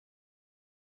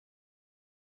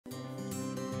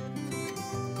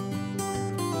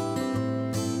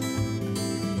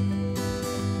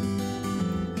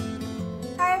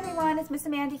Miss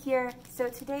Amanda here. So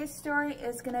today's story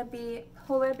is going to be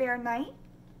Polar Bear Night.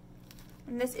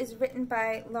 And this is written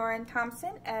by Lauren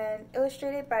Thompson and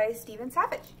illustrated by Stephen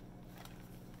Savage.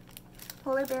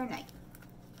 Polar Bear Night.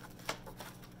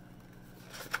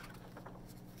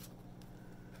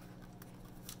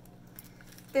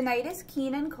 The night is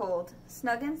keen and cold.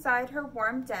 Snug inside her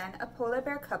warm den, a polar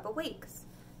bear cub awakes.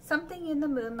 Something in the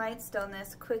moonlight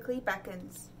stillness quickly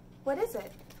beckons. What is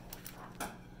it?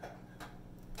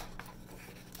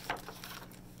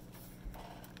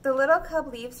 The little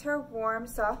cub leaves her warm,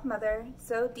 soft mother,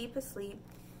 so deep asleep.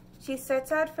 She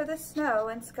sets out for the snow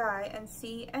and sky and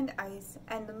sea and ice,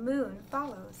 and the moon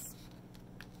follows.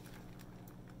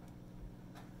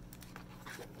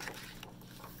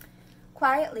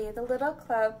 Quietly, the little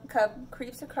cub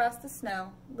creeps across the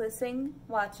snow, listening,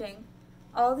 watching.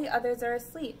 All the others are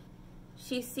asleep.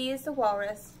 She sees the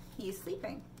walrus. He is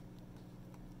sleeping.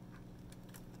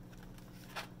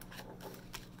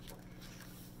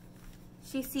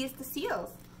 She sees the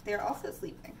seals. They're also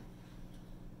sleeping.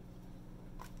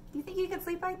 Do you think you could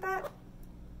sleep like that?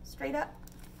 Straight up?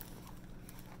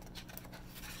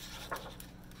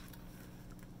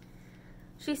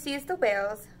 She sees the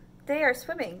whales. They are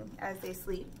swimming as they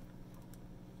sleep.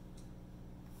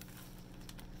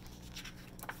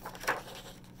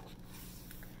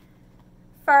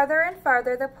 Farther and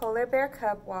farther the polar bear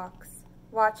cub walks,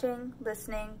 watching,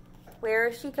 listening. Where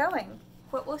is she going?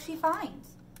 What will she find?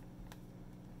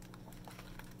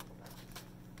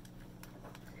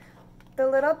 The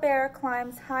little bear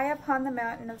climbs high upon the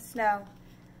mountain of snow.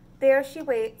 There she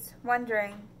waits,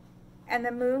 wondering, and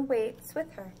the moon waits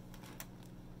with her.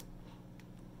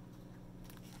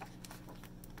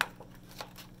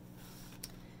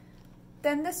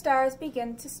 Then the stars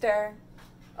begin to stir.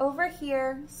 Over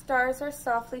here, stars are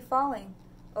softly falling.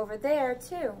 Over there,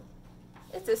 too.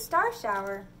 It's a star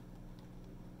shower.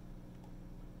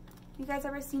 You guys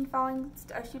ever seen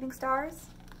shooting stars?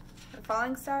 Or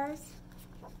falling stars?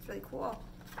 It's really cool.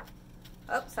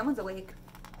 Oh, someone's awake.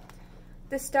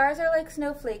 The stars are like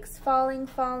snowflakes, falling,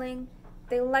 falling.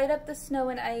 They light up the snow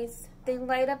and ice. They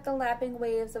light up the lapping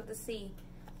waves of the sea.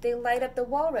 They light up the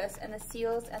walrus and the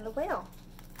seals and the whale,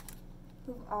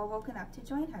 who've all woken up to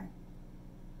join her.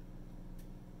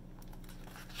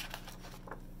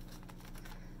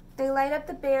 They light up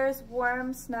the bear's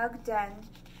warm, snug den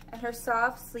and her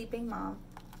soft, sleeping mom.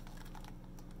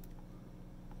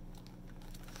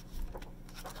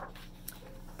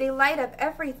 They light up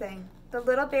everything the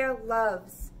little bear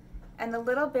loves, and the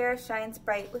little bear shines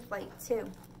bright with light too.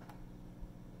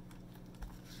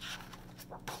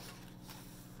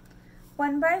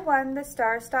 One by one the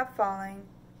stars stop falling.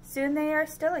 Soon they are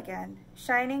still again,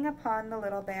 shining upon the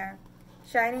little bear,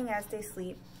 shining as they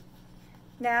sleep.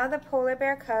 Now the polar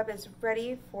bear cub is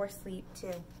ready for sleep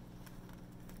too.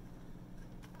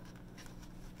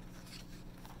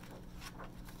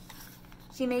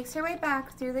 She makes her way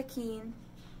back through the keen,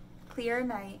 clear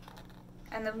night,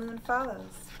 and the moon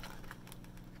follows.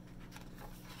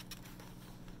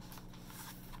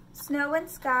 Snow and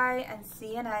sky and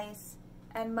sea and ice,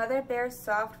 and Mother Bear's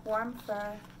soft, warm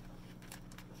fur.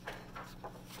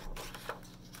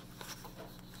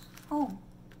 Home.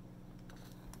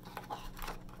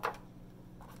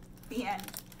 The end.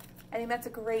 I think that's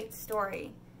a great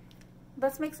story.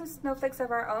 Let's make some snowflakes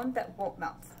of our own that won't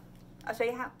melt. I'll show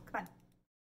you how. Come on.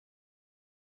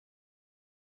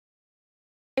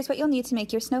 Here's what you'll need to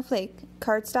make your snowflake: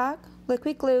 cardstock,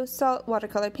 liquid glue, salt,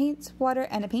 watercolor paints, water,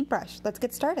 and a paintbrush. Let's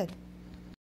get started.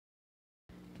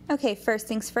 Okay, first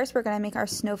things first, we're going to make our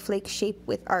snowflake shape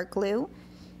with our glue.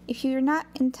 If you're not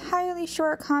entirely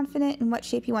sure or confident in what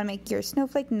shape you want to make your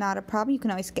snowflake, not a problem. You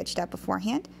can always sketch it out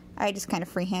beforehand. I just kind of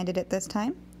freehanded it this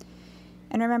time.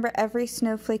 And remember, every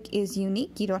snowflake is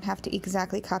unique. You don't have to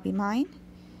exactly copy mine.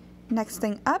 Next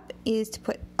thing up is to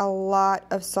put a lot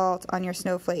of salt on your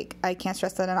snowflake. I can't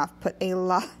stress that enough. Put a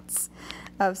lot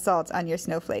of salt on your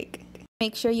snowflake.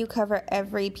 Make sure you cover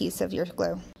every piece of your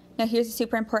glue. Now here's the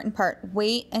super important part.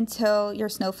 Wait until your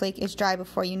snowflake is dry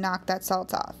before you knock that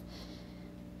salt off.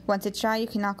 Once it's dry, you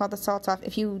can knock all the salt off.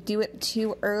 If you do it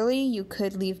too early, you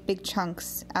could leave big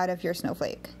chunks out of your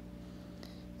snowflake.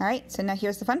 Alright, so now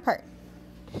here's the fun part.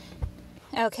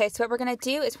 Okay, so what we're going to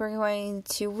do is we're going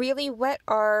to really wet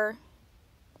our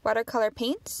watercolor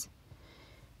paints.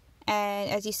 And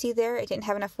as you see there, it didn't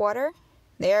have enough water.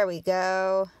 There we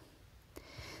go.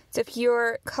 So if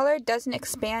your color doesn't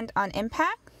expand on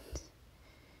impact,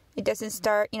 it doesn't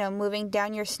start, moving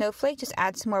down your snowflake, just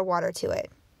add some more water to it.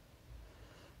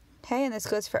 Okay, and this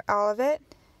goes for all of it.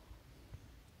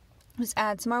 Just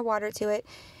add some more water to it.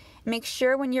 Make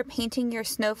sure when you're painting your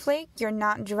snowflake, you're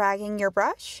not dragging your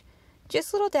brush.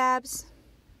 Just little dabs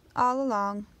all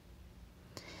along.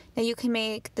 Now you can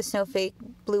make the snowflake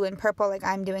blue and purple like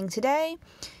I'm doing today.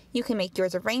 You can make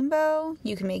yours a rainbow.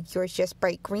 You can make yours just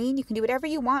bright green. You can do whatever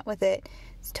you want with it.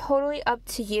 It's totally up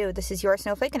to you. This is your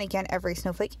snowflake, and again, every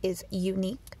snowflake is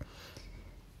unique.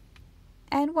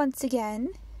 And once again,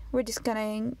 we're just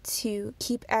going to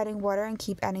keep adding water and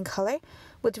keep adding color.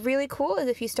 What's really cool is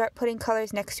if you start putting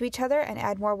colors next to each other and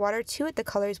add more water to it, the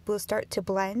colors will start to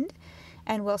blend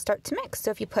and will start to mix.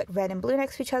 So if you put red and blue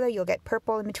next to each other, you'll get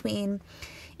purple in between.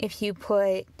 If you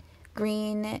put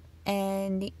green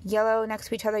and yellow next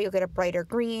to each other, you'll get a brighter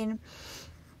green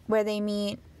where they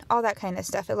meet, all that kind of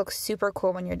stuff. It looks super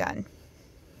cool when you're done.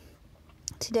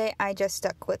 Today I just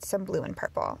stuck with some blue and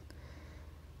purple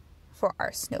for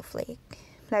our snowflake.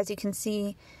 But as you can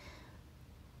see,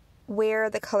 where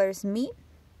the colors meet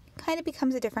kind of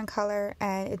becomes a different color,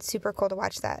 and it's super cool to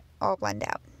watch that all blend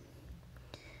out.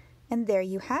 And there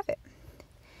you have it.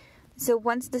 So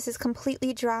once this is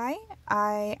completely dry,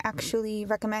 I actually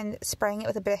recommend spraying it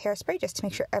with a bit of hairspray just to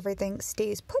make sure everything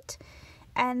stays put.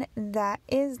 And that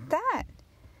is that.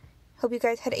 Hope you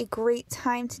guys had a great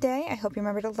time today. I hope you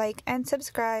remember to like and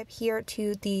subscribe here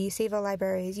to the Save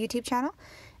Libraries YouTube channel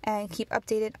and keep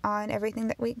updated on everything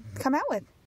that we come out with.